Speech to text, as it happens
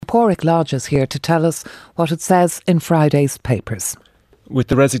Pauric Lodge is here to tell us what it says in Friday's papers. With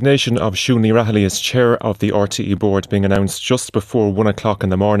the resignation of Siún Ní Raghallaigh as chair of the RTE board being announced just before 1 o'clock in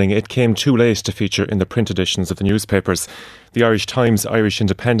the morning, it came too late to feature in the print editions of the newspapers. The Irish Times, Irish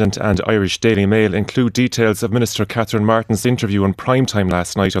Independent and Irish Daily Mail include details of Minister Catherine Martin's interview on primetime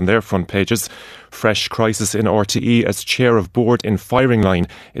last night on their front pages. Fresh crisis in RTE as chair of board in firing line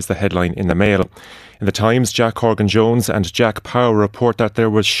is the headline in the Mail. In the Times, Jack Horgan-Jones and Jack Power report that there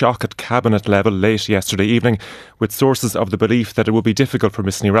was shock at cabinet level late yesterday evening, with sources of the belief that it would be difficult for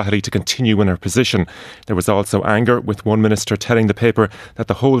Miss Ní Raghallaigh to continue in her position. There was also anger, with one minister telling the paper that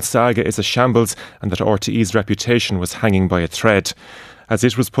the whole saga is a shambles and that RTE's reputation was hanging by a thread. As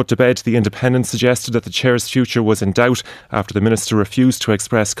it was put to bed, the Independent suggested that the chair's future was in doubt after the minister refused to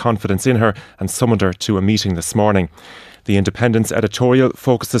express confidence in her and summoned her to a meeting this morning. The Independent's editorial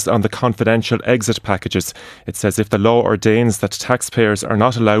focuses on the confidential exit packages. It says if the law ordains that taxpayers are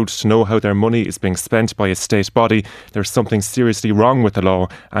not allowed to know how their money is being spent by a state body, there's something seriously wrong with the law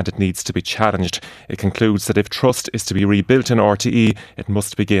and it needs to be challenged. It concludes that if trust is to be rebuilt in RTE, it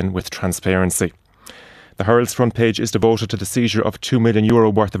must begin with transparency. The Herald's front page is devoted to the seizure of €2 million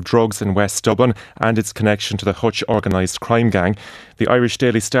worth of drugs in West Dublin and its connection to the Hutch organised crime gang. The Irish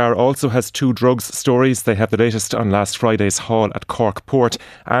Daily Star also has two drugs stories. They have the latest on last Friday's haul at Cork Port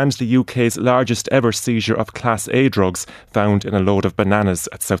and the UK's largest ever seizure of Class A drugs found in a load of bananas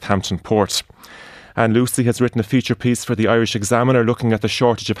at Southampton Port. And Lucy has written a feature piece for the Irish Examiner looking at the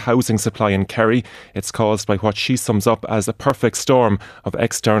shortage of housing supply in Kerry. It's caused by what she sums up as a perfect storm of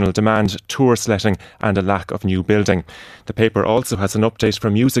external demand, tourist letting and a lack of new building. The paper also has an update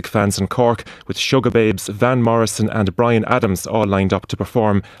for music fans in Cork, with Sugar Babes, Van Morrison and Bryan Adams all lined up to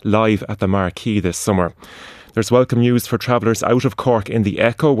perform live at the Marquee this summer. There's welcome news for travellers out of Cork in the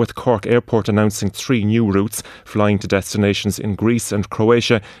Echo, with Cork Airport announcing 3 new routes flying to destinations in Greece and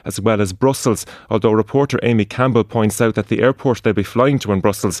Croatia as well as Brussels, although reporter Amy Campbell points out that the airport they'll be flying to in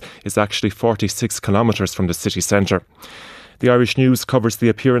Brussels is actually 46 kilometres from the city centre. The Irish News covers the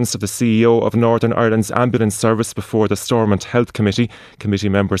appearance of the CEO of Northern Ireland's ambulance service before the Stormont Health Committee. Committee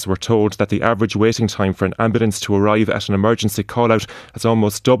members were told that the average waiting time for an ambulance to arrive at an emergency call-out has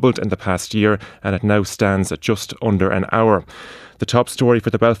almost doubled in the past year, and it now stands at just under an hour. The top story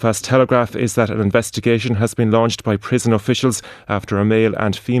for the Belfast Telegraph is that an investigation has been launched by prison officials after a male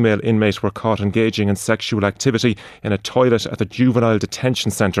and female inmate were caught engaging in sexual activity in a toilet at the Juvenile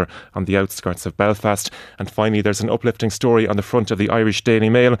Detention Centre on the outskirts of Belfast. And finally, there's an uplifting story on the front of the Irish Daily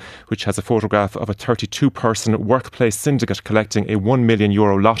Mail, which has a photograph of a 32-person workplace syndicate collecting a €1 million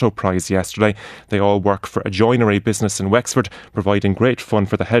lotto prize yesterday. They all work for a joinery business in Wexford, providing great fun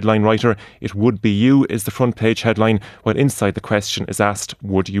for the headline writer. It would be you is the front page headline, while inside the question is asked,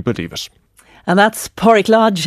 would you believe it? And that's Pauric Lodge.